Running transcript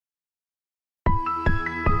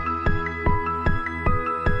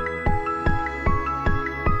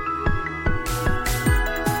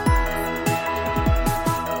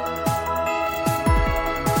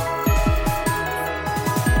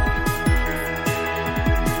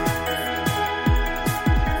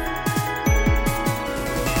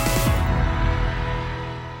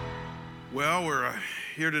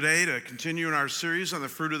here today to continue in our series on the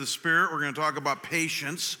fruit of the Spirit. We're going to talk about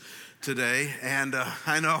patience today. And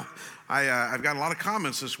I know I've got a lot of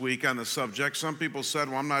comments this week on the subject. Some people said,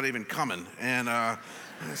 well, I'm not even coming. And I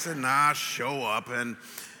said, nah, show up. And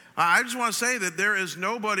I just want to say that there is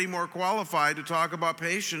nobody more qualified to talk about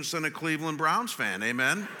patience than a Cleveland Browns fan.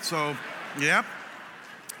 Amen? So, yep.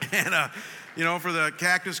 And, for the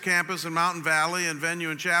Cactus Campus in Mountain Valley and Venue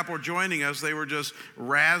and Chapel joining us, they were just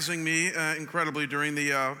razzing me incredibly during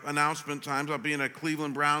the announcement times about being a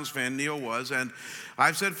Cleveland Browns fan. Neil was. And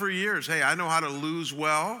I've said for years, hey, I know how to lose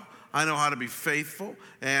well. I know how to be faithful,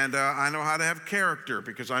 and I know how to have character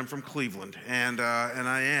because I'm from Cleveland, and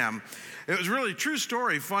I am. It was really a true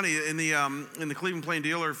story. Funny, in the Cleveland Plain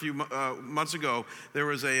Dealer a few months ago, there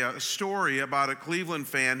was a story about a Cleveland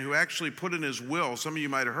fan who actually put in his will, some of you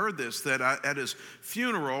might have heard this, that at his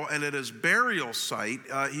funeral and at his burial site,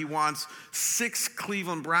 he wants 6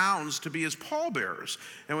 Cleveland Browns to be his pallbearers.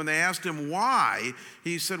 And when they asked him why,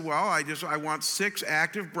 he said, well, I want 6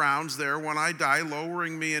 active Browns there when I die,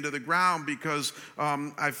 lowering me into the ground because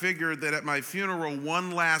I figured that at my funeral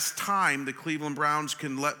one last time the Cleveland Browns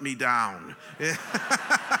can let me down.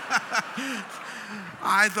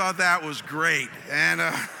 I thought that was great. And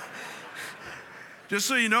just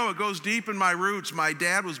so you know, it goes deep in my roots. My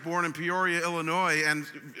dad was born in Peoria, Illinois, and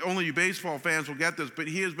only you baseball fans will get this, but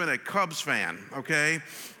he has been a Cubs fan, okay?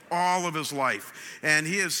 All of his life. And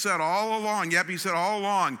he has said all along,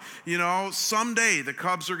 someday the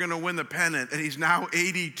Cubs are going to win the pennant. And he's now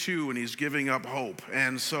 82 and he's giving up hope.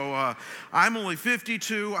 And so I'm only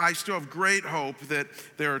 52. I still have great hope that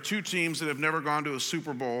there are 2 teams that have never gone to a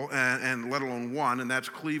Super Bowl, and let alone one, and that's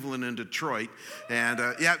Cleveland and Detroit. And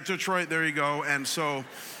Detroit, there you go. And so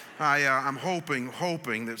I'm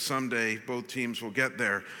hoping that someday both teams will get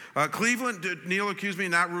there. Cleveland, Neil accused me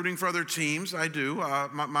of not rooting for other teams. I do.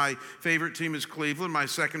 My favorite team is Cleveland. My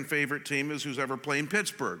second favorite team is who's ever playing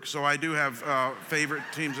Pittsburgh. So I do have favorite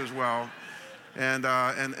teams as well. And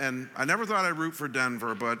I never thought I'd root for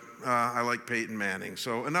Denver, but I like Peyton Manning.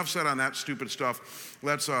 So enough said on that stupid stuff.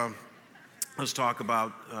 Let's talk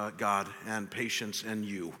about God and patience and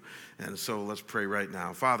you. And so let's pray right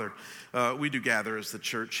now. Father, we do gather as the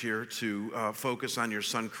church here to focus on your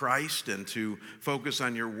Son Christ and to focus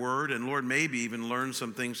on your word. And Lord, maybe even learn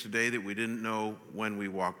some things today that we didn't know when we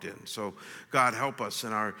walked in. So God, help us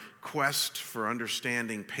in our quest for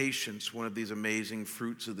understanding patience, one of these amazing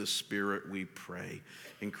fruits of the Spirit, we pray.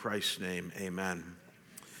 In Christ's name, amen.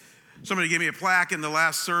 Somebody gave me a plaque in the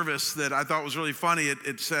last service that I thought was really funny.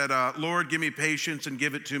 It said, Lord, give me patience and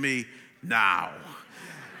give it to me now.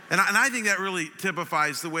 And I think that really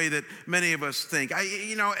typifies the way that many of us think.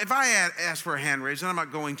 If I ask for a hand raise, and I'm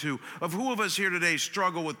not going to, of who of us here today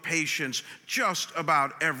struggle with patience, just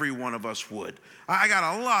about every one of us would. I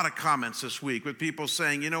got a lot of comments this week with people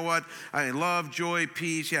saying, you know what, I love, joy,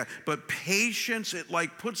 peace, yeah, but patience, it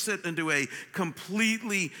puts it into a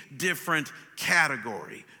completely different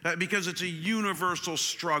category because it's a universal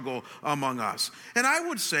struggle among us. And I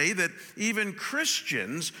would say that even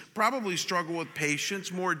Christians probably struggle with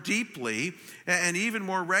patience more deeply and even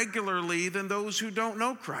more regularly than those who don't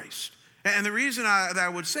know Christ. And the reason I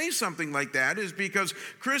would say something like that is because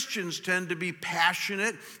Christians tend to be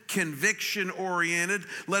passionate, conviction-oriented,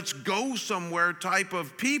 let's go somewhere type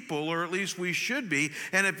of people, or at least we should be.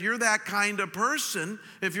 And if you're that kind of person,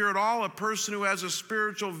 if you're at all a person who has a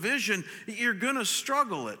spiritual vision, you're going to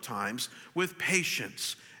struggle at times with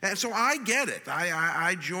patience. And so I get it.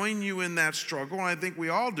 I join you in that struggle, and I think we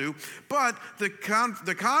all do. But the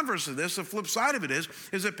converse of this, the flip side of it is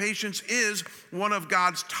that patience is one of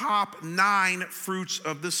God's top 9 fruits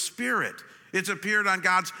of the Spirit. It's appeared on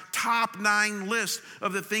God's top 9 list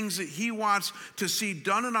of the things that he wants to see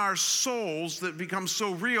done in our souls that become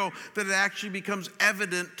so real that it actually becomes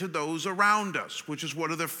evident to those around us, which is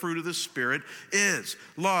what the fruit of the Spirit is.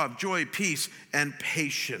 Love, joy, peace, and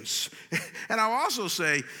patience. And I'll also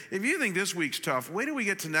say, if you think this week's tough, wait till we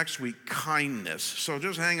get to next week, kindness. So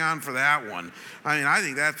just hang on for that one. I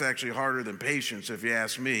think that's actually harder than patience, if you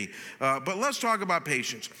ask me. But let's talk about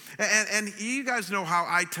patience. And you guys know how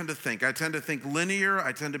I tend to think. I tend to think linear.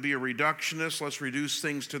 I tend to be a reductionist. Let's reduce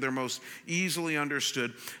things to their most easily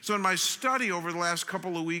understood. So in my study over the last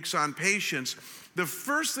couple of weeks on patience, the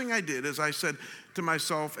first thing I did is I said to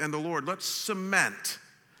myself and the Lord, let's cement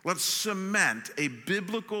a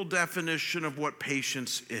biblical definition of what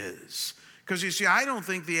patience is. Because you see, I don't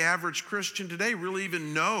think the average Christian today really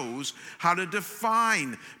even knows how to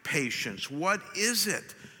define patience. What is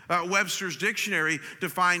it? Webster's dictionary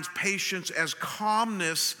defines patience as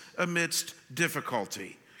calmness amidst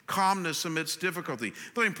difficulty. calmness amidst difficulty.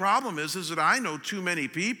 The only problem is that I know too many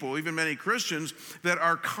people, even many Christians, that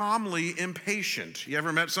are calmly impatient. You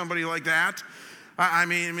ever met somebody like that? I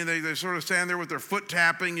mean, they sort of stand there with their foot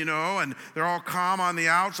tapping, and they're all calm on the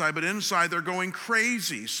outside, but inside they're going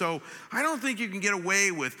crazy. So I don't think you can get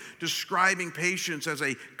away with describing patience as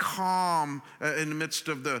a calm in the midst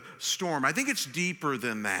of the storm. I think it's deeper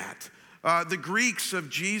than that. The Greeks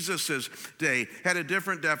of Jesus' day had a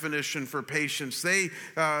different definition for patience. They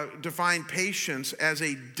defined patience as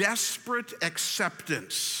a desperate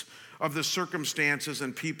acceptance of the circumstances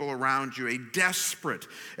and people around you, a desperate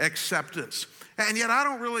acceptance. And yet I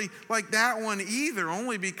don't really like that one either,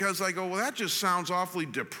 only because I go, well, that just sounds awfully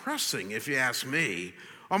depressing if you ask me.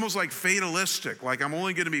 Almost like fatalistic, like I'm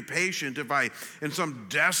only going to be patient if I, in some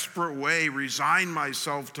desperate way, resign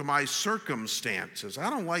myself to my circumstances. I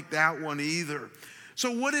don't like that one either. So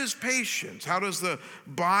what is patience? How does the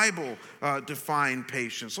Bible define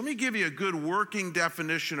patience? Let me give you a good working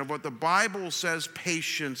definition of what the Bible says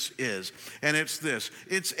patience is. And it's this.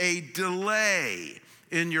 It's a delay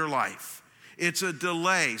in your life. It's a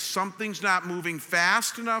delay. Something's not moving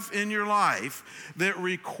fast enough in your life that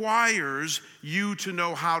requires you to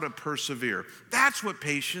know how to persevere. That's what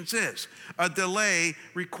patience is. A delay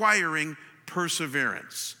requiring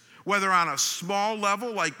perseverance. Whether on a small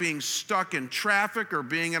level, like being stuck in traffic or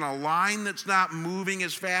being in a line that's not moving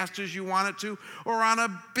as fast as you want it to, or on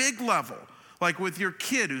a big level, like with your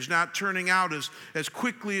kid who's not turning out as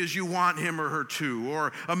quickly as you want him or her to,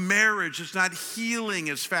 or a marriage that's not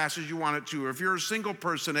healing as fast as you want it to, or if you're a single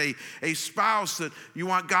person, a spouse that you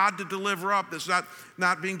want God to deliver up that's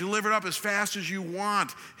not being delivered up as fast as you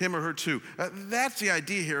want him or her to. That's the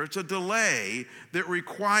idea here. It's a delay that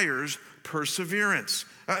requires perseverance.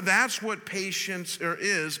 That's what patience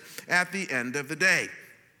is at the end of the day.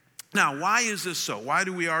 Now, why is this so? Why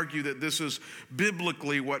do we argue that this is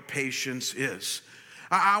biblically what patience is?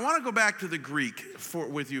 I want to go back to the Greek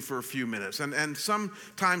with you for a few minutes. And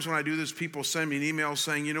sometimes when I do this, people send me an email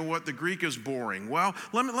saying, you know what, the Greek is boring. Well,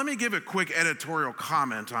 let me give a quick editorial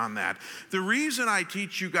comment on that. The reason I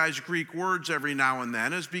teach you guys Greek words every now and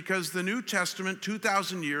then is because the New Testament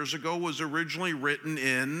 2,000 years ago was originally written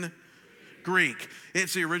in Greek.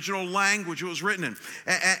 It's the original language it was written in.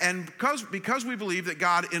 And because we believe that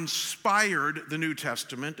God inspired the New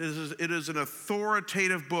Testament, it is an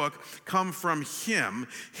authoritative book come from Him,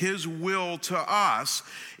 His will to us,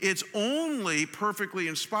 it's only perfectly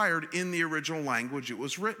inspired in the original language it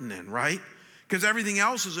was written in, right? Because everything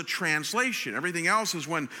else is a translation. Everything else is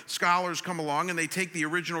when scholars come along and they take the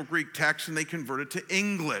original Greek text and they convert it to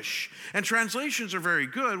English. And translations are very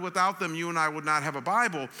good. Without them, you and I would not have a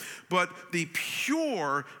Bible. But the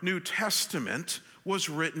pure New Testament was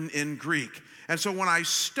written in Greek. And so when I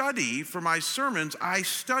study for my sermons, I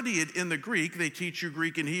study it in the Greek. They teach you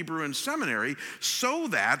Greek and Hebrew in seminary so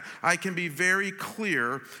that I can be very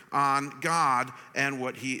clear on God and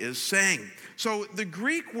what He is saying. So the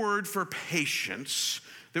Greek word for patience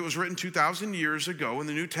that was written 2,000 years ago in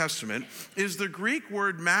the New Testament is the Greek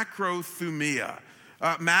word makrothumia.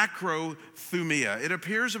 Makrothumia. It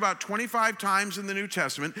appears about 25 times in the New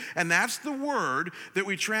Testament, and that's the word that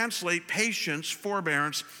we translate patience,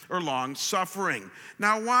 forbearance, or long suffering.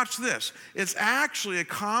 Now watch this. It's actually a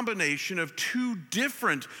combination of two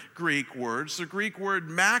different Greek words. The Greek word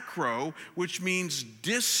makro, which means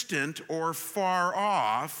distant or far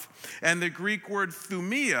off, and the Greek word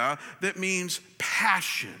thumia that means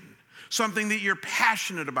passion. Something that you're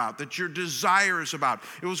passionate about, that your desire is about.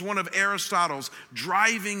 It was one of Aristotle's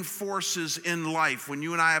driving forces in life when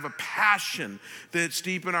you and I have a passion that's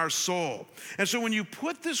deep in our soul. And so when you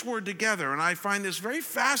put this word together, and I find this very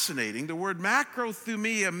fascinating, the word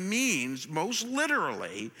makrothumia means, most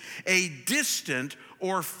literally, a distant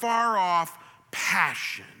or far off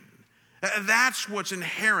passion. That's what's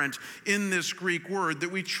inherent in this Greek word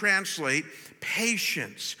that we translate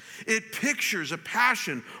patience. It pictures a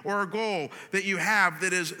passion or a goal that you have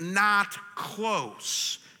that is not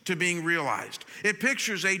close to being realized. It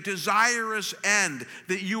pictures a desirous end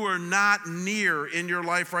that you are not near in your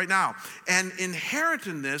life right now. And inherent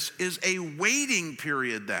in this is a waiting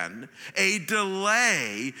period then, a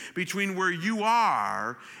delay between where you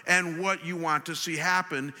are and what you want to see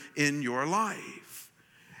happen in your life.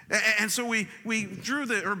 And so we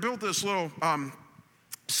built this little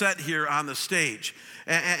set here on the stage.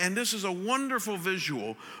 And this is a wonderful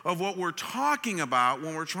visual of what we're talking about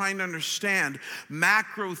when we're trying to understand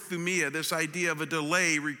makrothumia, this idea of a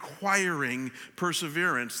delay requiring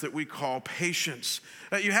perseverance that we call patience.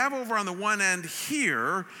 You have over on the one end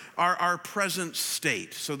here our present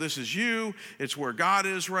state. So this is you. It's where God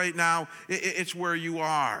is right now. It's where you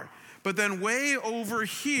are. But then way over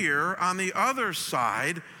here on the other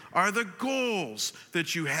side are the goals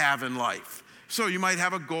that you have in life. So you might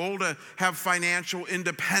have a goal to have financial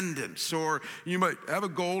independence, or you might have a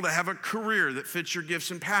goal to have a career that fits your gifts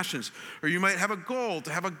and passions, or you might have a goal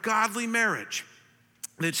to have a godly marriage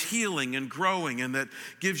that's healing and growing and that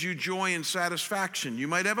gives you joy and satisfaction. You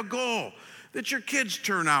might have a goal that your kids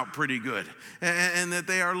turn out pretty good and that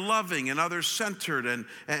they are loving and others-centered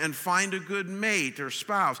and find a good mate or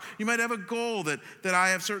spouse. You might have a goal that I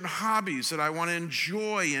have certain hobbies that I want to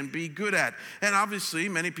enjoy and be good at. And obviously,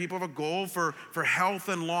 many people have a goal for health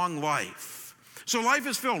and long life. So life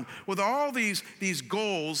is filled with all these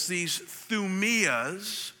goals, these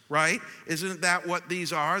thumias, right? Isn't that what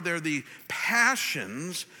these are? They're the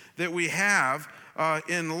passions that we have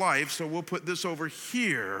in life. So we'll put this over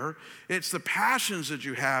here. It's the passions that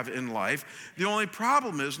you have in life. The only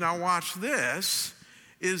problem is, now watch this,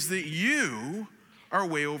 is that you are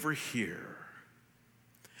way over here.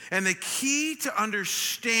 And the key to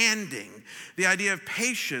understanding the idea of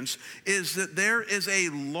patience is that there is a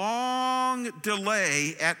long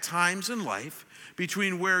delay at times in life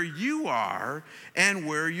between where you are and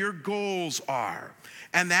where your goals are.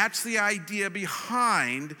 And that's the idea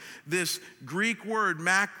behind this Greek word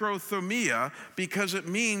macrothumia, because it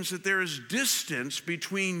means that there is distance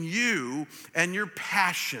between you and your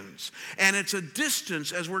passions. And it's a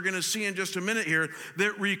distance, as we're going to see in just a minute here,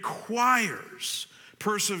 that requires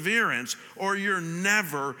perseverance, or you're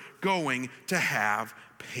never going to have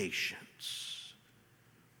patience.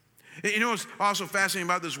 You know what's also fascinating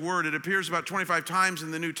about this word? It appears about 25 times in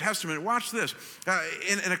the New Testament. Watch this.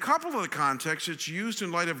 In a couple of the contexts, it's used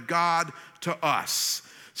in light of God to us.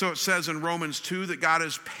 So it says in Romans 2 that God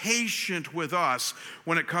is patient with us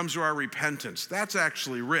when it comes to our repentance. That's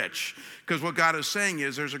actually rich, because what God is saying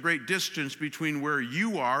is there's a great distance between where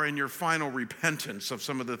you are and your final repentance of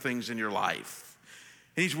some of the things in your life.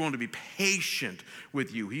 And he's willing to be patient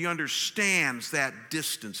with you. He understands that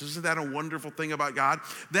distance. Isn't that a wonderful thing about God?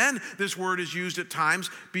 Then this word is used at times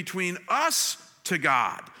between us to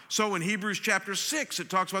God. So in Hebrews chapter 6, it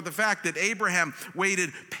talks about the fact that Abraham waited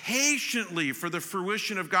patiently for the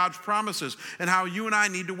fruition of God's promises, and how you and I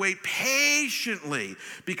need to wait patiently,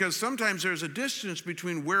 because sometimes there's a distance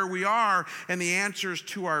between where we are and the answers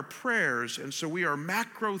to our prayers. And so we are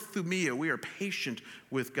macrothumia. We are patient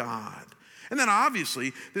with God. And then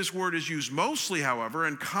obviously, this word is used mostly, however,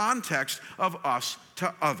 in context of us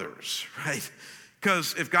to others, right?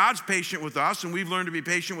 Because if God's patient with us and we've learned to be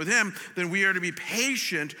patient with him, then we are to be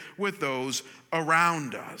patient with those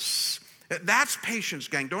around us. That's patience,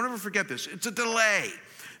 gang. Don't ever forget this. It's a delay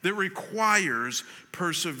that requires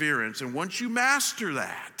perseverance. And once you master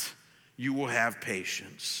that, you will have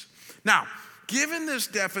patience. Now, given this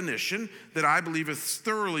definition that I believe is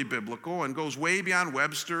thoroughly biblical and goes way beyond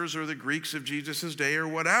Webster's or the Greeks of Jesus' day or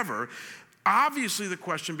whatever, obviously the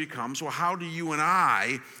question becomes, well, how do you and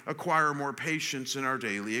I acquire more patience in our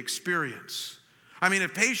daily experience? I mean,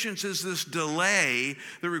 if patience is this delay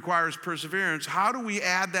that requires perseverance, how do we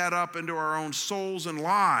add that up into our own souls and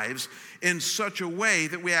lives in such a way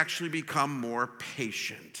that we actually become more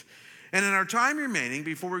patient? And in our time remaining,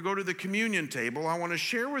 before we go to the communion table, I want to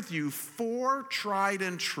share with you 4 tried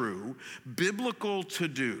and true biblical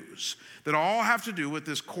to-dos that all have to do with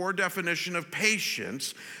this core definition of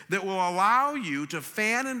patience that will allow you to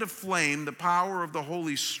fan into flame the power of the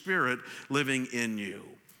Holy Spirit living in you.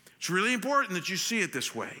 It's really important that you see it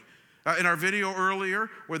this way. In our video earlier,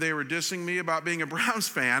 where they were dissing me about being a Browns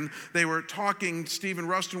fan, they were talking, Steve and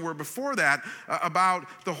Rustin were before that, about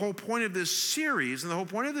the whole point of this series. And the whole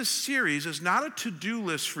point of this series is not a to-do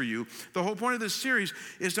list for you. The whole point of this series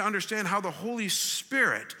is to understand how the Holy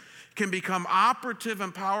Spirit can become operative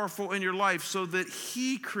and powerful in your life so that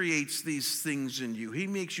he creates these things in you. He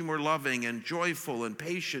makes you more loving and joyful and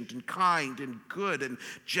patient and kind and good and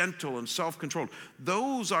gentle and self-controlled.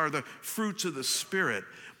 Those are the fruits of the Spirit.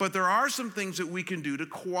 But there are some things that we can do to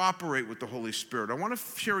cooperate with the Holy Spirit. I want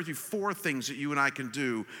to share with you 4 things that you and I can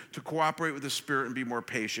do to cooperate with the Spirit and be more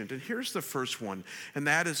patient. And here's the first one, and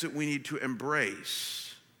that is that we need to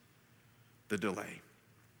embrace the delay.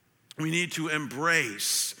 We need to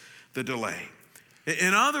embrace the delay.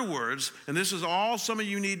 In other words, and this is all some of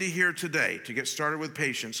you need to hear today to get started with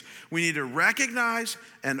patience, we need to recognize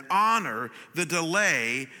and honor the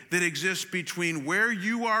delay that exists between where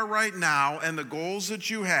you are right now and the goals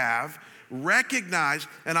that you have. Recognize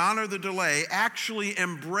and honor the delay, actually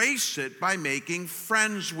embrace it by making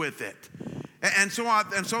friends with it. And so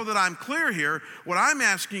that I'm clear here, what I'm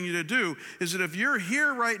asking you to do is that if you're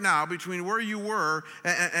here right now between where you were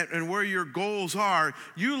and where your goals are,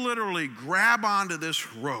 you literally grab onto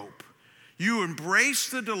this rope. You embrace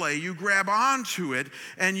the delay, you grab onto it,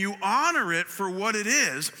 and you honor it for what it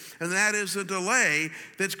is, and that is a delay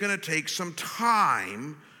that's going to take some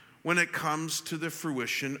time when it comes to the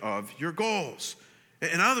fruition of your goals.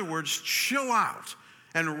 In other words, chill out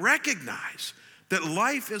and recognize that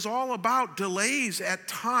life is all about delays at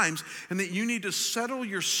times, and that you need to settle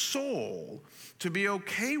your soul to be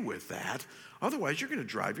okay with that. Otherwise, you're going to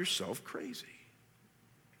drive yourself crazy.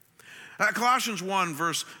 Colossians 1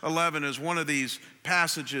 verse 11 is one of these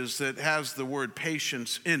passages that has the word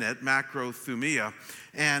patience in it, macrothumia.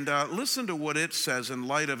 And listen to what it says in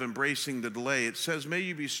light of embracing the delay. It says, may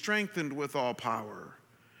you be strengthened with all power,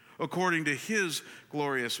 according to his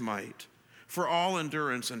glorious might, for all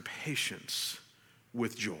endurance and patience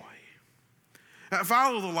with joy.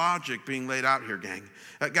 Follow the logic being laid out here, gang.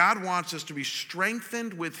 God wants us to be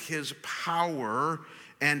strengthened with his power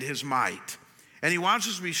and his might. And he wants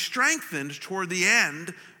us to be strengthened toward the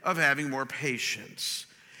end of having more patience.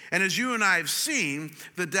 And as you and I have seen,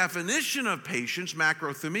 the definition of patience,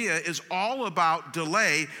 macrothumia, is all about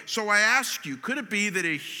delay. So I ask you, could it be that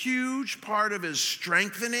a huge part of his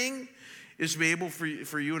strengthening is to be able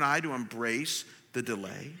for you and I to embrace the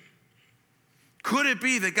delay? Could it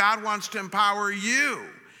be that God wants to empower you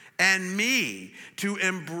and me to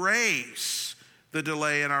embrace the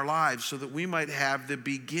delay in our lives so that we might have the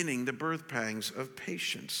beginning, the birth pangs of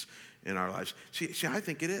patience in our lives? See, I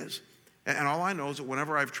think it is. And all I know is that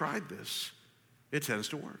whenever I've tried this, it tends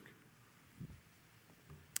to work.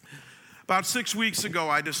 About 6 weeks ago,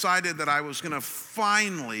 I decided that I was going to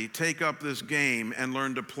finally take up this game and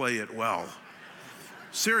learn to play it well.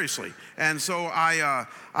 Seriously. And so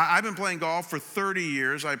I've been playing golf for 30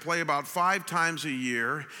 years. I play about 5 times a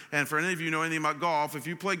year. And for any of you who know anything about golf, if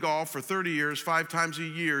you play golf for 30 years, 5 times a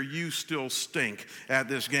year, you still stink at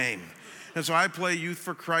this game. And so I play Youth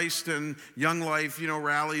for Christ and Young Life,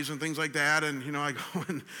 rallies and things like that. And, I go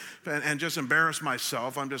and just embarrass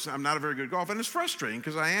myself. I'm not a very good golfer. And it's frustrating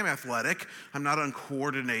because I am athletic. I'm not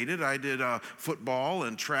uncoordinated. I did football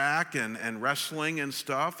and track and wrestling and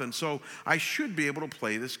stuff. And so I should be able to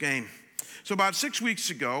play this game. So about 6 weeks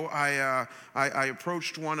ago, I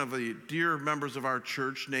approached one of the dear members of our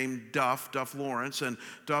church named Duff Lawrence, and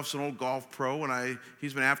Duff's an old golf pro, and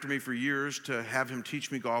he's been after me for years to have him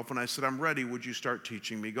teach me golf, and I said, I'm ready, would you start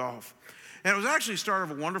teaching me golf? And it was actually the start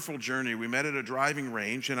of a wonderful journey. We met at a driving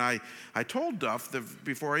range, and I told Duff that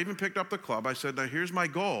before I even picked up the club, I said, now here's my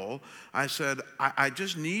goal. I said, I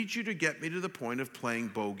just need you to get me to the point of playing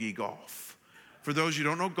bogey golf. For those you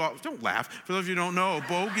don't know golf, don't laugh. For those you don't know,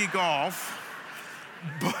 bogey golf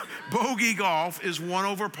is 1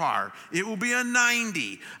 over par. It will be a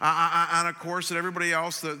 90 on a course that everybody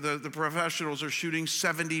else, the professionals, are shooting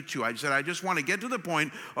 72. I said, I just want to get to the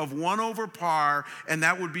point of 1 over par, and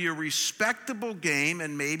that would be a respectable game,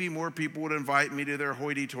 and maybe more people would invite me to their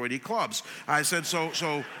hoity-toity clubs. I said,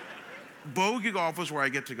 so bogey golf is where I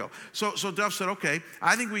get to go. So Duff said, okay,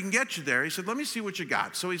 I think we can get you there. He said, let me see what you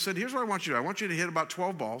got. So he said, here's what I want you to do. I want you to hit about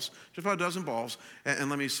 12 balls, just about a dozen balls,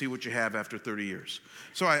 and let me see what you have after 30 years.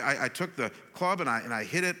 So I took the club and I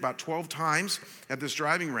hit it about 12 times at this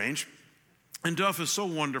driving range. And Duff is so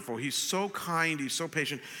wonderful. He's so kind. He's so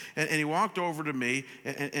patient. And he walked over to me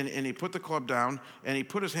and he put the club down and he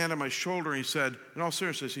put his hand on my shoulder and he said, in all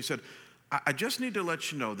seriousness, he said, I just need to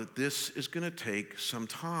let you know that this is going to take some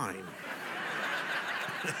time.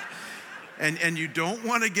 and you don't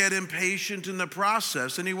want to get impatient in the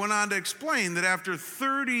process. And he went on to explain that after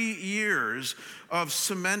 30 years of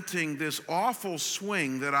cementing this awful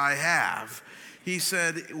swing that I have, he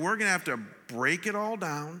said, we're going to have to break it all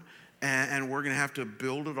down and we're going to have to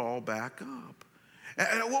build it all back up.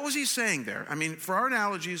 And what was he saying there? I mean, for our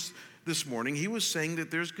analogies this morning, he was saying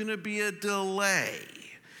that there's going to be a delay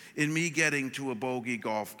in me getting to a bogey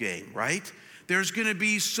golf game, right? There's going to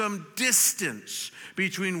be some distance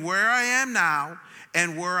between where I am now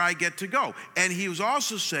and where I get to go. And he was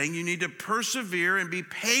also saying you need to persevere and be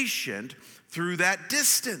patient through that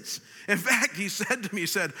distance. In fact, he said to me,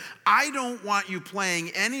 I don't want you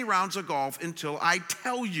playing any rounds of golf until I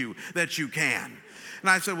tell you that you can. And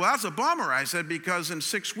I said, well, that's a bummer. I said, because in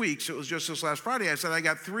 6 weeks, it was just this last Friday, I said, I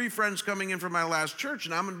got 3 friends coming in from my last church,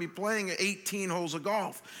 and I'm going to be playing 18 holes of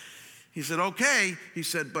golf. He said, okay. He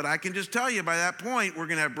said, but I can just tell you by that point, we're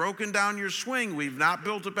going to have broken down your swing. We've not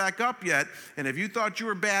built it back up yet. And if you thought you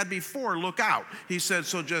were bad before, look out. He said,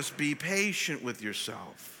 so just be patient with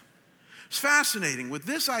yourself. It's fascinating. With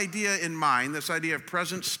this idea in mind, this idea of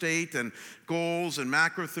present state and goals and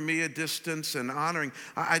macrothumia, distance and honoring,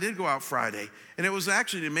 I did go out Friday, and it was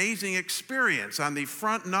actually an amazing experience. On the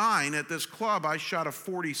front nine at this club, I shot a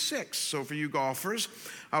 46. So for you golfers,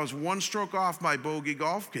 I was one stroke off my bogey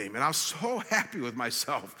golf game, and I was so happy with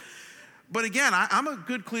myself. But again, I'm a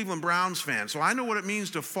good Cleveland Browns fan, so I know what it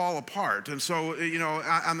means to fall apart. And so,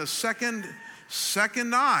 on the second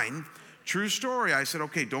nine, true story, I said,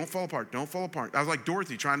 okay, don't fall apart, don't fall apart. I was like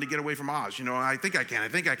Dorothy trying to get away from Oz. I think I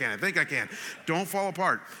can. Don't fall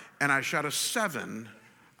apart. And I shot a 7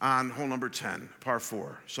 on hole number 10, par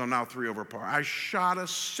 4. So now 3 over par. I shot a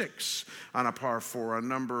 6 on a par 4 on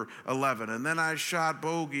number 11. And then I shot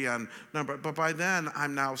bogey on but by then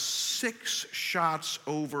I'm now 6 shots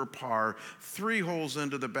over par, 3 holes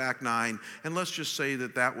into the back 9. And let's just say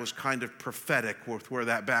that was kind of prophetic with where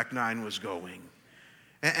that back 9 was going.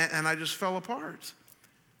 And I just fell apart.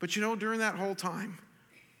 But during that whole time,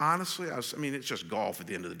 honestly, it's just golf at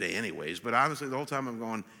the end of the day anyways, but honestly, the whole time I'm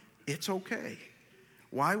going, it's okay.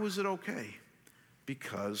 Why was it okay?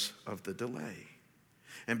 Because of the delay.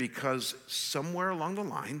 And because somewhere along the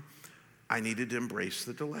line, I needed to embrace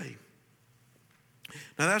the delay.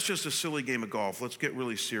 Now, that's just a silly game of golf. Let's get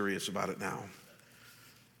really serious about it now.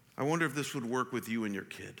 I wonder if this would work with you and your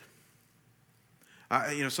kid.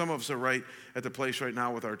 Some of us are right at the place right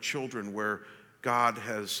now with our children where God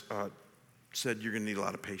has said you're going to need a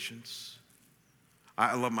lot of patience.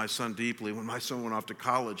 I love my son deeply. When my son went off to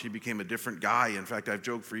college, he became a different guy. In fact, I've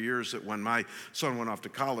joked for years that when my son went off to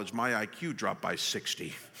college, my IQ dropped by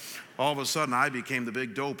 60. All of a sudden, I became the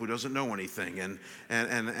big dope who doesn't know anything. And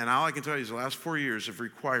all I can tell you is the last 4 years have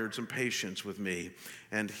required some patience with me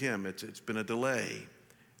and him. It's been a delay,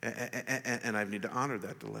 and I need to honor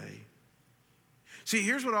that delay. See,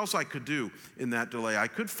 here's what else I could do in that delay. I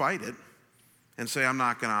could fight it and say, I'm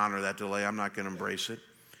not going to honor that delay. I'm not going to embrace it.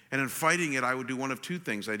 And in fighting it, I would do one of two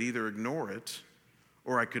things. I'd either ignore it,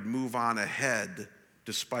 or I could move on ahead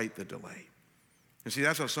despite the delay. And see,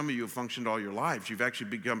 that's how some of you have functioned all your lives. You've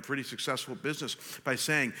actually become pretty successful at business by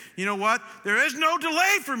saying, you know what? There is no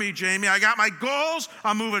delay for me, Jamie. I got my goals.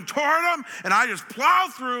 I'm moving toward them, and I just plow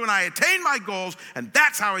through, and I attain my goals, and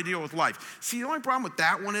that's how I deal with life. See, the only problem with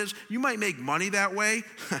that one is you might make money that way.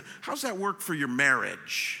 How's that work for your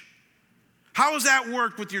marriage? How has that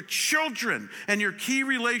worked with your children and your key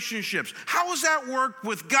relationships? How has that worked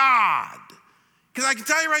with God? Because I can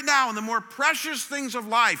tell you right now, in the more precious things of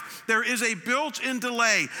life, there is a built-in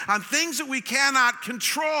delay on things that we cannot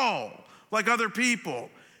control, like other people.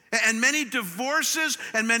 And many divorces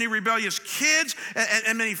and many rebellious kids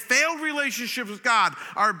and many failed relationships with God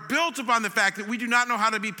are built upon the fact that we do not know how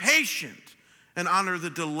to be patient and honor the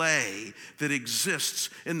delay that exists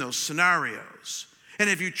in those scenarios. And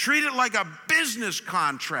if you treat it like a business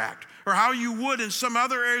contract or how you would in some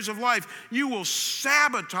other areas of life, you will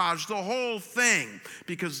sabotage the whole thing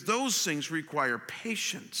because those things require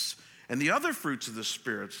patience. And the other fruits of the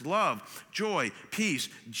Spirit, love, joy, peace,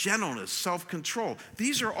 gentleness, self-control,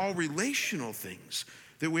 these are all relational things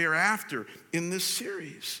that we are after in this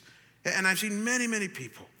series. And I've seen many, many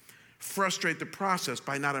people frustrate the process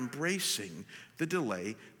by not embracing the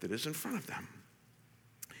delay that is in front of them.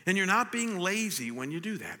 And you're not being lazy when you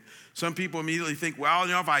do that. Some people immediately think, well,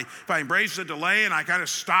 if I embrace the delay and I kind of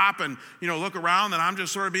stop and, look around, then I'm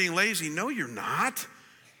just sort of being lazy. No, you're not.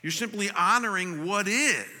 You're simply honoring what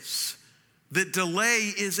is. That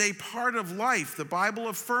delay is a part of life. The Bible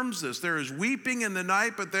affirms this. There is weeping in the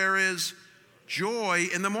night, but there is joy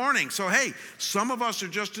in the morning. So, hey, some of us are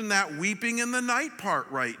just in that weeping in the night part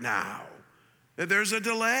right now. There's a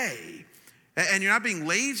delay. And you're not being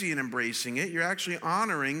lazy in embracing it. You're actually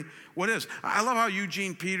honoring what is. I love how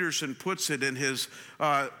Eugene Peterson puts it in his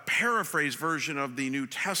paraphrase version of the New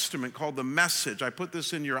Testament called The Message. I put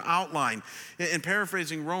this in your outline. In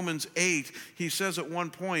paraphrasing Romans 8, he says at one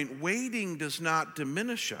point, waiting does not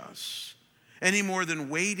diminish us any more than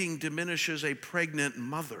waiting diminishes a pregnant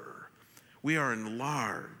mother. We are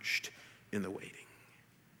enlarged in the waiting.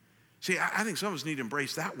 See, I think some of us need to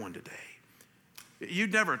embrace that one today.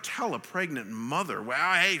 You'd never tell a pregnant mother, well,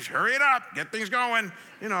 hey, hurry it up, get things going.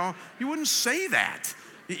 You wouldn't say that.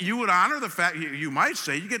 You would honor the fact, you might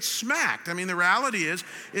say, you get smacked. I mean, the reality is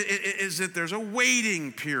that there's a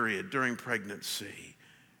waiting period during pregnancy.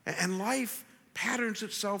 And life patterns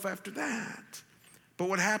itself after that. But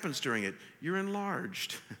what happens during it? You're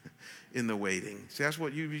enlarged in the waiting. See, that's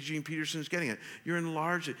what Eugene Peterson is getting at. You're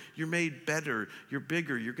enlarged, you're made better, you're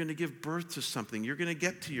bigger, you're going to give birth to something, you're going to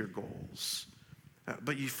get to your goals.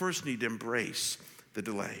 But you first need to embrace the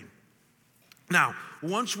delay. Now,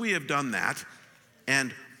 once we have done that,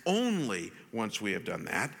 and only once we have done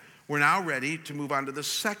that, We're now ready to move on to the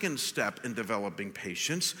second step in developing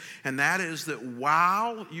patience, and that is that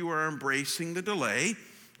while you are embracing the delay,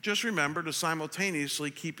 just remember to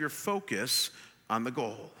simultaneously keep your focus on the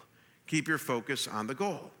goal. Keep your focus on the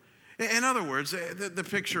goal. In other words, the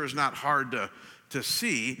picture is not hard to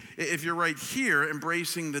see. If you're right here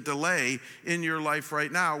embracing the delay in your life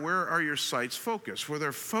right now, where are your sights focused? Well,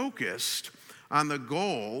 they're focused on the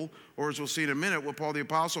goal, or as we'll see in a minute, what Paul the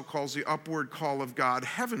Apostle calls the upward call of God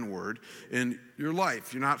heavenward in your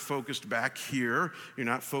life. You're not focused back here. You're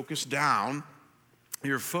not focused down.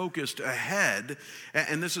 You're focused ahead.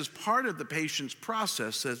 And this is part of the patience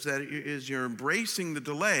process, as you're embracing the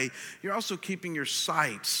delay, you're also keeping your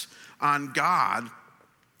sights on God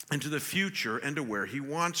and to the future and to where he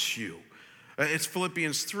wants you. It's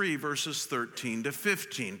Philippians 3, verses 13 to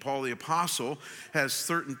 15. Paul the Apostle has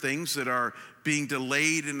certain things that are being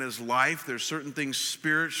delayed in his life. There's certain things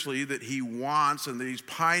spiritually that he wants and that he's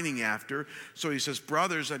pining after. So he says,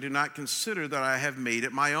 brothers, I do not consider that I have made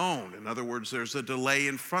it my own. In other words, there's a delay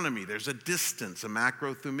in front of me. There's a distance, a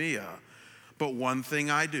macrothumia. But one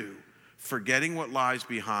thing I do, forgetting what lies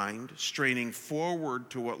behind, straining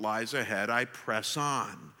forward to what lies ahead, I press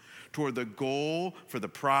on toward the goal for the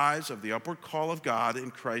prize of the upward call of God in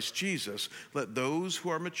Christ Jesus. Let those who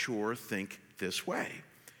are mature think this way.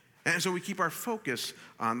 And so we keep our focus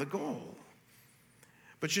on the goal.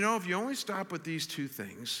 But you know, if you only stop with these two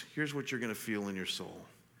things, here's what you're going to feel in your soul.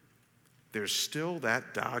 There's still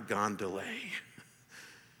that doggone delay.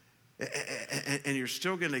 And you're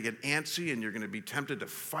still going to get antsy, and you're going to be tempted to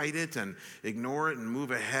fight it and ignore it and move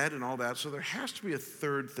ahead and all that. So there has to be a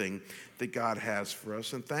third thing that God has for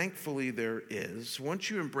us, and thankfully there is. Once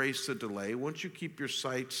you embrace the delay, once you keep your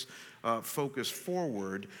sights focused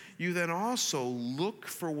forward, you then also look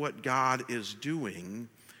for what God is doing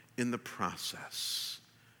in the process.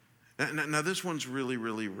 Now this one's really,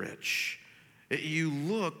 really rich. You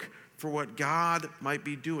look for what God might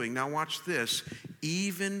be doing. Now watch this.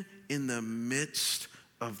 Even in the midst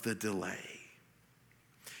of the delay.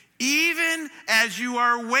 Even as you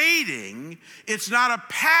are waiting, it's not a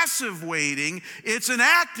passive waiting, it's an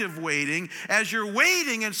active waiting. As you're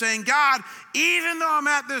waiting and saying, God, even though I'm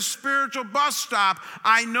at this spiritual bus stop,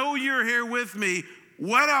 I know you're here with me.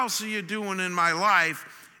 What else are you doing in my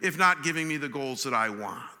life if not giving me the goals that I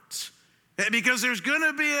want? Because there's going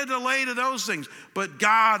to be a delay to those things, but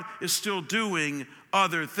God is still doing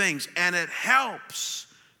other things, and it helps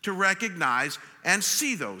to recognize and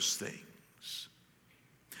see those things.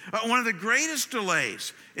 One of the greatest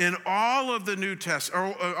delays in all of the New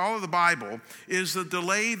Testament, or all of the Bible, is the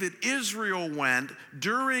delay that Israel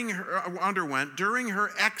underwent during her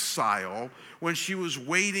exile when she was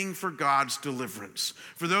waiting for God's deliverance.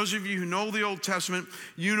 For those of you who know the Old Testament,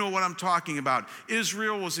 you know what I'm talking about.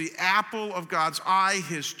 Israel was the apple of God's eye,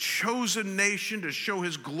 his chosen nation to show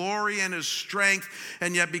his glory and his strength,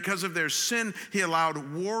 and yet because of their sin, he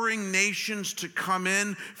allowed warring nations to come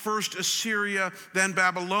in, first Assyria, then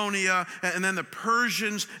Babylonia, and then the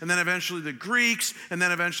Persians, and then eventually the Greeks, and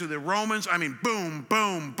then eventually the Romans. I mean, boom,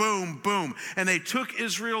 boom, boom, boom. And they took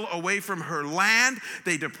Israel away from her land.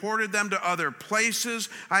 They deported them to other places.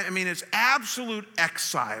 I mean, it's absolute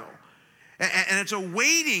exile. And it's a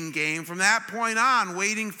waiting game from that point on,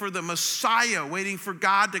 waiting for the Messiah, waiting for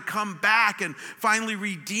God to come back and finally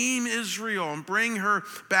redeem Israel and bring her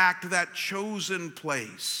back to that chosen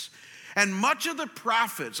place. And much of the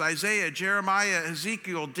prophets, Isaiah, Jeremiah,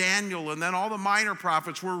 Ezekiel, Daniel, and then all the minor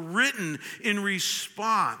prophets were written in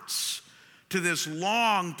response to this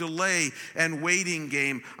long delay and waiting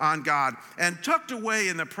game on God. And tucked away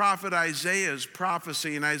in the prophet Isaiah's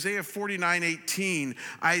prophecy, in Isaiah 49:18,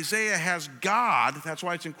 Isaiah has God, that's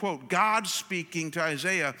why it's in quote, God speaking to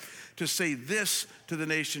Isaiah to say this to the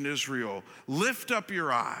nation Israel: lift up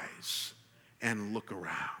your eyes and look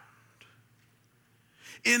around.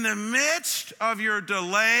 In the midst of your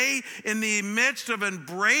delay, in the midst of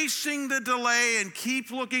embracing the delay and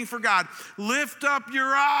keep looking for God, lift up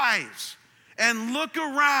your eyes and look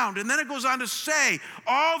around. And then it goes on to say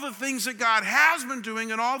all the things that God has been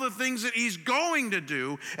doing and all the things that he's going to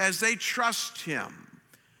do as they trust him.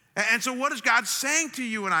 And so what is God saying to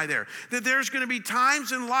you and I there? That there's going to be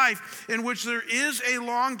times in life in which there is a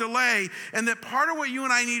long delay, and that part of what you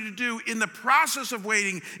and I need to do in the process of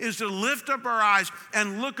waiting is to lift up our eyes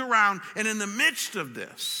and look around, and in the midst of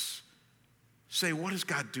this, say, what is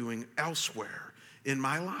God doing elsewhere in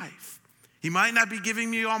my life? He might not be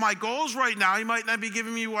giving me all my goals right now. He might not be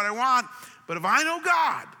giving me what I want, but if I know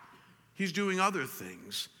God, he's doing other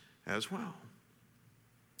things as well.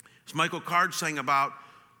 As Michael Card sang about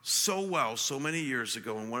so well so many years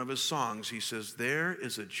ago in one of his songs, he says, there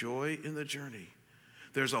is a joy in the journey.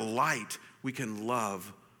 There's a light we can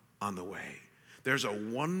love on the way. There's a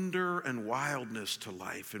wonder and wildness to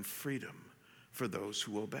life and freedom for those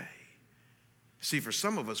who obey. See, for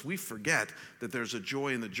some of us, we forget that there's a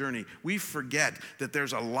joy in the journey. We forget that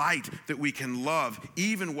there's a light that we can love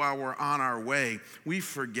even while we're on our way. We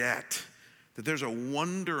forget that there's a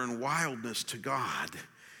wonder and wildness to God,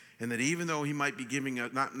 and that even though he might be giving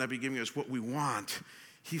us, not be giving us what we want,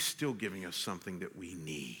 he's still giving us something that we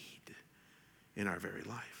need in our very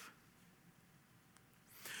life.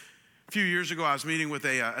 A few years ago, I was meeting with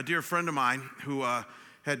a dear friend of mine who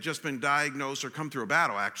had just been diagnosed or come through a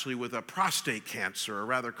battle, actually, with a prostate cancer, a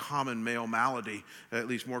rather common male malady, at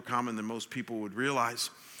least more common than most people would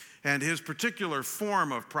realize. And his particular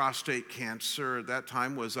form of prostate cancer at that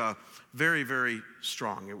time was very, very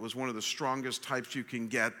strong. It was one of the strongest types you can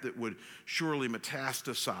get that would surely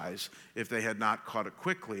metastasize if they had not caught it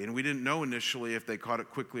quickly. And we didn't know initially if they caught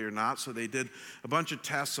it quickly or not, so they did a bunch of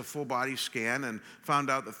tests, a full body scan, and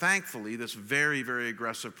found out that thankfully this very, very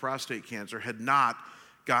aggressive prostate cancer had not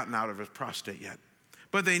gotten out of his prostate yet.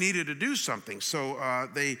 But they needed to do something, so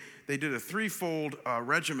they did a threefold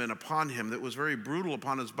regimen upon him that was very brutal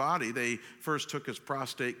upon his body. They first took his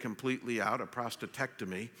prostate completely out, a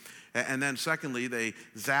prostatectomy, and then secondly, they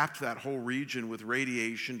zapped that whole region with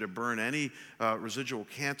radiation to burn any residual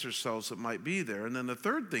cancer cells that might be there. And then the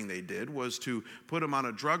third thing they did was to put him on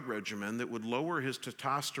a drug regimen that would lower his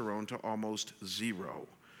testosterone to almost zero,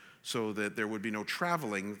 so that there would be no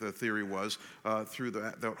traveling, the theory was, through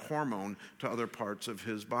that hormone to other parts of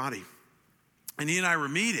his body. And he and I were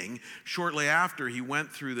meeting shortly after he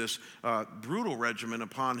went through this brutal regimen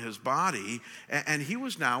upon his body, and he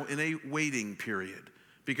was now in a waiting period.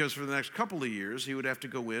 Because for the next couple of years, he would have to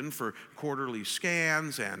go in for quarterly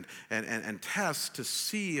scans and tests to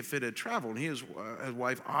see if it had traveled. And he and his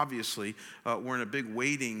wife obviously were in a big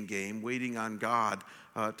waiting game, waiting on God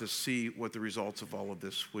to see what the results of all of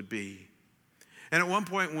this would be. And at one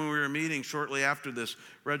point when we were meeting shortly after this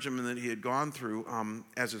regimen that he had gone through,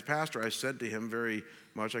 as his pastor, I said to him very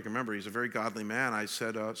much, I can remember, he's a very godly man, I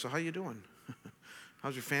said, so how you doing?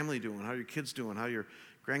 How's your family doing? How are your kids doing? How are your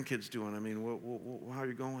grandkids doing? I mean, how are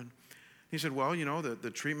you going? He said, well, you know,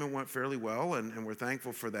 the treatment went fairly well, and we're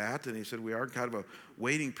thankful for that. And he said, we are kind of a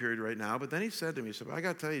waiting period right now. But then he said to me, he said, I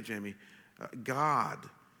got to tell you, Jamie, God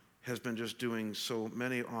has been just doing so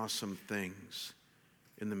many awesome things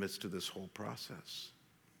in the midst of this whole process.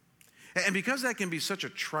 And because that can be such a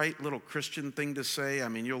trite little Christian thing to say, I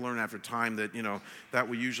mean, you'll learn after time that, you know, that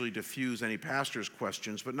will usually diffuse any pastor's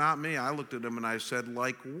questions, but not me. I looked at him and I said,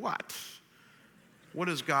 like what? What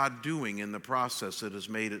is God doing in the process that has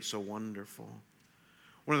made it so wonderful?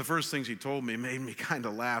 One of the first things he told me made me kind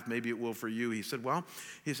of laugh. Maybe it will for you. He said,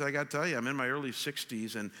 I got to tell you, I'm in my early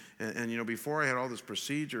 60s, and you know, before I had all this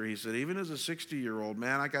procedure, he said, even as a 60-year-old,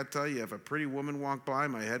 man, I got to tell you, if a pretty woman walked by,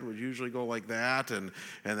 my head would usually go like that, and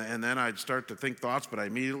then I'd start to think thoughts, but I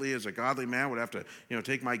immediately, as a godly man, would have to, you know,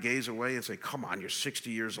 take my gaze away and say, come on, you're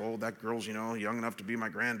 60 years old. That girl's, you know, young enough to be my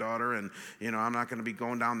granddaughter, and, you know, I'm not going to be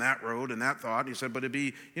going down that road and that thought. He said, but it'd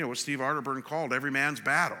be, you know, what Steve Arterburn called every man's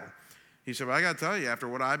battle. He said, well, I got to tell you, after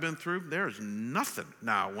what I've been through, there's nothing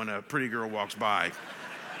now when a pretty girl walks by.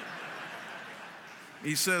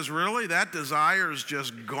 He says, really? That desire is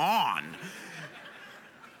just gone.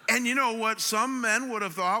 And you know what some men would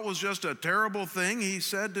have thought was just a terrible thing? He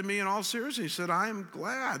said to me in all seriousness, he said, I am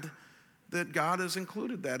glad that God has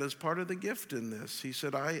included that as part of the gift in this. He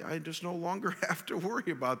said, I just no longer have to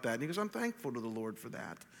worry about that. And he goes, I'm thankful to the Lord for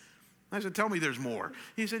that. I said, tell me there's more.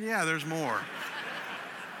 He said, yeah, there's more.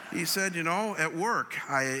 He said, you know, at work,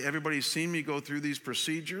 everybody's seen me go through these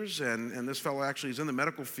procedures, and this fellow actually is in the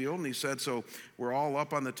medical field, and he said, so we're all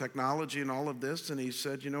up on the technology and all of this, and he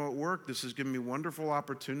said, you know, at work, this has given me wonderful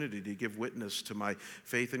opportunity to give witness to my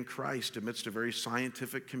faith in Christ amidst a very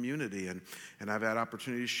scientific community, and I've had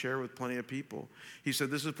opportunity to share with plenty of people. He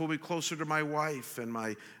said, this has pulled me closer to my wife and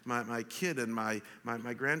my kid and my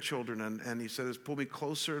grandchildren, and he said, it's pulled me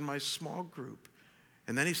closer in my small group.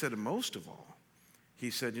 And then he said, and most of all, he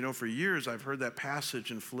said, you know, for years I've heard that passage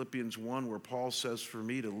in Philippians 1 where Paul says, for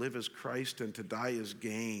me to live as Christ and to die is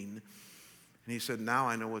gain. And he said, now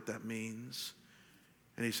I know what that means.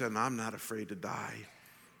 And he said, and I'm not afraid to die.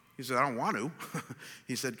 He said, I don't want to.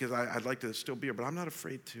 He said, because I'd like to still be here, but I'm not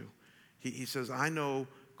afraid to. He says, I know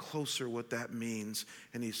closer what that means.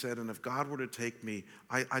 And he said, and if God were to take me,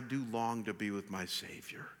 I do long to be with my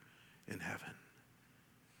Savior in heaven.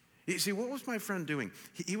 You see, what was my friend doing?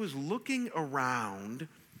 He was looking around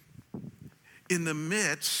in the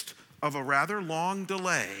midst of a rather long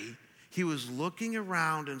delay. He was looking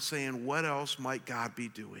around and saying, what else might God be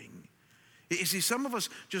doing? You see, some of us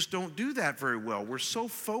just don't do that very well. We're so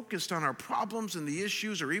focused on our problems and the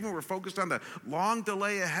issues, or even we're focused on the long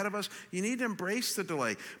delay ahead of us. You need to embrace the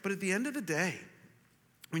delay. But at the end of the day,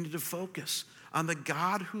 we need to focus on the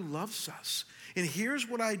God who loves us. And here's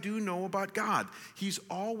what I do know about God. He's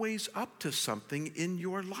always up to something in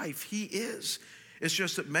your life. He is. It's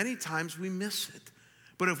just that many times we miss it.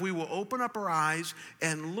 But if we will open up our eyes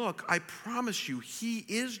and look, I promise you, he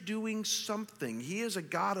is doing something. He is a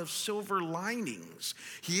God of silver linings.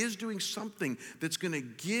 He is doing something that's going to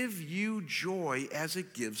give you joy as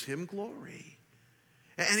it gives him glory.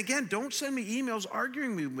 And again, don't send me emails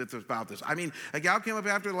arguing with about this. I mean, a gal came up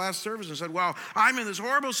after the last service and said, well, I'm in this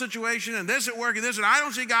horrible situation and this at work and this, and I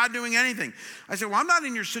don't see God doing anything. I said, well, I'm not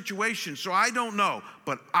in your situation, so I don't know.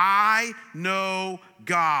 But I know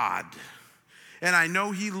God. And I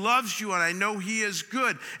know he loves you, and I know he is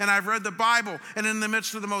good. And I've read the Bible, and in the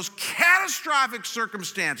midst of the most catastrophic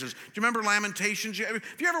circumstances. Do you remember Lamentations?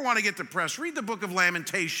 If you ever want to get depressed, read the book of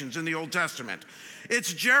Lamentations in the Old Testament.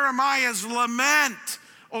 It's Jeremiah's lament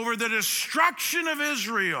over the destruction of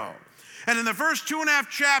Israel. And in the first 2.5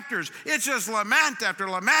 chapters, it's just lament after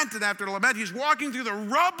lament and after lament. He's walking through the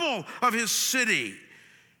rubble of his city.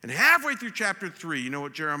 And halfway through chapter 3, you know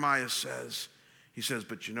what Jeremiah says? He says,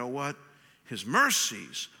 but you know what? His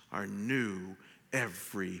mercies are new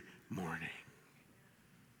every morning.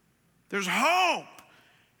 There's hope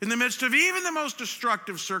in the midst of even the most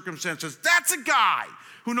destructive circumstances. That's a guy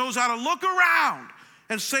who knows how to look around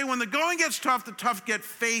and say when the going gets tough, the tough get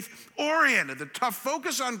faith-oriented. The tough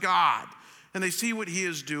focus on God, and they see what he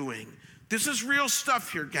is doing. This is real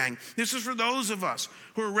stuff here, gang. This is for those of us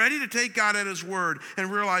who are ready to take God at his word and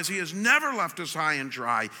realize he has never left us high and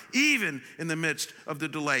dry, even in the midst of the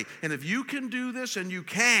delay. And if you can do this, and you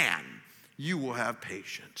can, you will have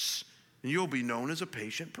patience. And you'll be known as a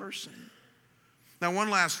patient person. Now, one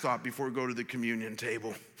last thought before we go to the communion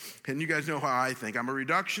table. And you guys know how I think. I'm a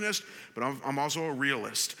reductionist, but I'm also a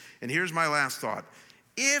realist. And here's my last thought.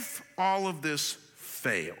 If all of this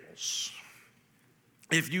fails,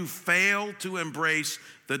 if you fail to embrace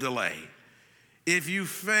the delay, if you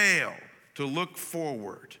fail to look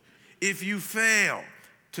forward, if you fail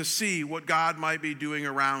to see what God might be doing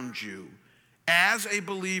around you, as a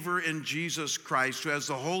believer in Jesus Christ, who has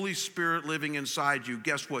the Holy Spirit living inside you,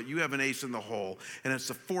 guess what? You have an ace in the hole. And it's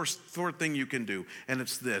the fourth thing you can do. And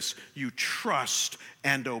it's this. You trust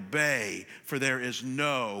and obey, for there is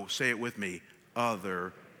no, say it with me,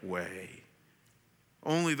 other way.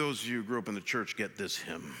 Only those of you who grew up in the church get this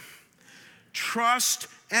hymn. Trust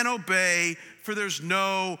and obey, for there's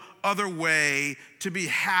no other way to be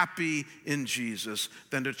happy in Jesus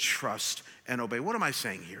than to trust and obey. What am I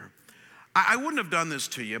saying here? I wouldn't have done this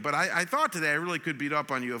to you, but I thought today I really could beat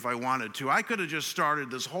up on you if I wanted to. I could have just started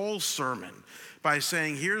this whole sermon by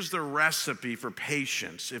saying, here's the recipe for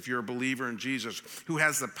patience if you're a believer in Jesus who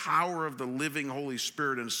has the power of the living Holy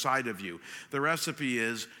Spirit inside of you. The recipe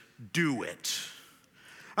is do it.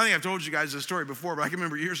 I think I've told you guys this story before, but I can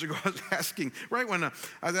remember years ago I was asking, I was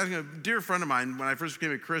asking a dear friend of mine when I first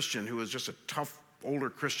became a Christian who was just a tough, older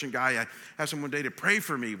Christian guy. I asked him one day to pray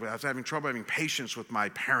for me, but I was having trouble having patience with my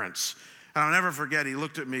parents. And I'll never forget, he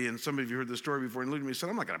looked at me, and some of you heard this story before, and he looked at me and said,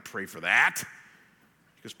 I'm not going to pray for that.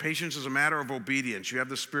 Because patience is a matter of obedience. You have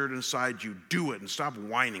the Spirit inside you, do it, and stop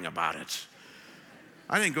whining about it.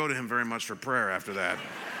 I didn't go to him very much for prayer after that.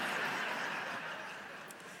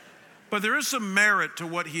 But there is some merit to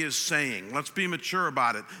what he is saying. Let's be mature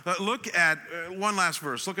about it. Look at one last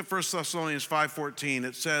verse. Look at 1 Thessalonians 5:14.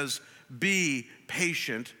 It says, be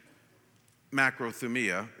patient,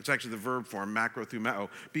 macrothumia. It's actually the verb form, macrothumeo.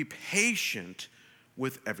 Be patient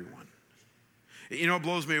with everyone. You know what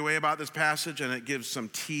blows me away about this passage, and it gives some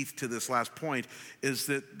teeth to this last point, is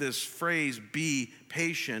that this phrase, be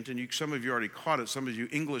patient, and some of you already caught it, some of you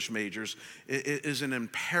English majors, is an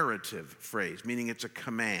imperative phrase, meaning it's a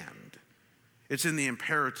command. It's in the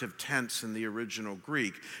imperative tense in the original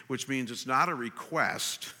Greek, which means it's not a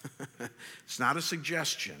request, it's not a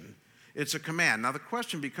suggestion, it's a command. Now the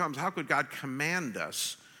question becomes, how could God command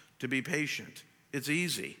us to be patient? It's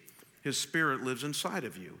easy. His Spirit lives inside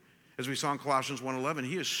of you. As we saw in Colossians 1:11,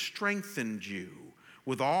 he has strengthened you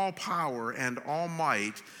with all power and all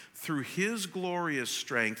might through his glorious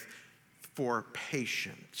strength for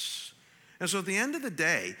patience. And so at the end of the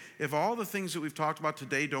day, if all the things that we've talked about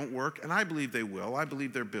today don't work, and I believe they will, I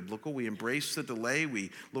believe they're biblical, we embrace the delay, we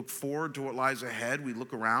look forward to what lies ahead, we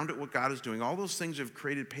look around at what God is doing, all those things have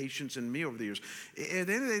created patience in me over the years. At the end of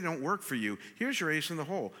the day, they don't work for you. Here's your ace in the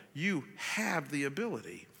hole. You have the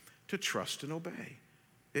ability to trust and obey.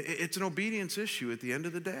 It's an obedience issue at the end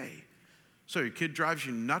of the day. So your kid drives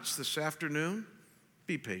you nuts this afternoon,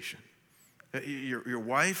 be patient. Your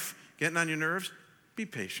wife getting on your nerves? Be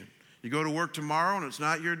patient. You go to work tomorrow and it's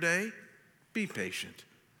not your day? Be patient.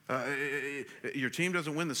 Your team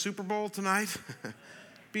doesn't win the Super Bowl tonight?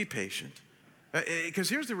 Be patient. Because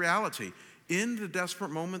here's the reality. In the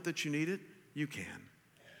desperate moment that you need it, you can.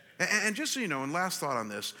 And just so you know, and last thought on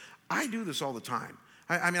this, I do this all the time.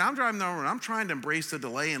 I mean, I'm driving down the road, I'm trying to embrace the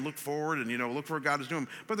delay and look forward and, look for what God is doing.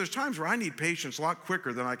 But there's times where I need patience a lot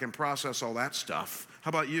quicker than I can process all that stuff. How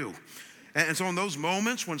about you? And so in those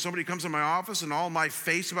moments when somebody comes in my office and all my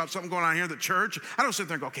face about something going on here at the church, I don't sit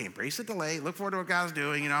there and go, okay, embrace the delay, look forward to what God's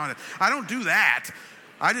doing, I don't do that.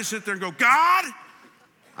 I just sit there and go, God,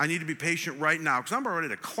 I need to be patient right now because I'm about ready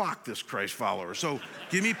to clock this Christ follower. So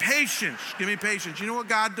give me patience. Give me patience. You know what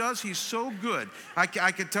God does? He's so good. I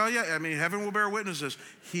can tell you, heaven will bear witnesses.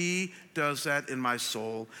 He does that in my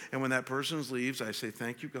soul. And when that person leaves, I say,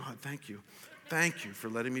 thank you, God. Thank you. Thank you for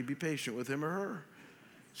letting me be patient with him or her.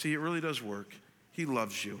 See, it really does work. He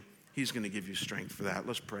loves you. He's going to give you strength for that.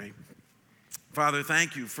 Let's pray. Father,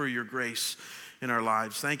 thank you for your grace in our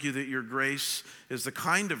lives. Thank you that your grace is the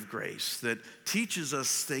kind of grace that teaches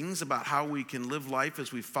us things about how we can live life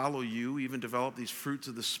as we follow you, even develop these fruits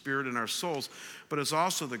of the Spirit in our souls. But it's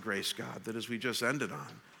also the grace, God, that as we just ended on,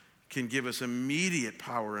 can give us immediate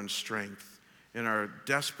power and strength in our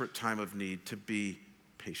desperate time of need to be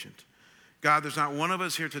patient. God, there's not one of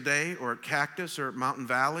us here today or at Cactus or at Mountain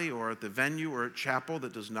Valley or at the venue or at Chapel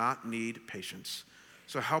that does not need patience.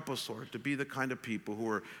 So help us, Lord, to be the kind of people who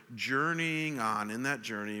are journeying on in that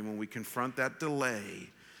journey. And when we confront that delay,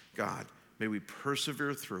 God, may we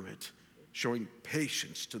persevere through it, showing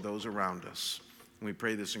patience to those around us. And we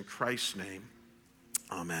pray this in Christ's name.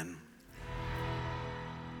 Amen.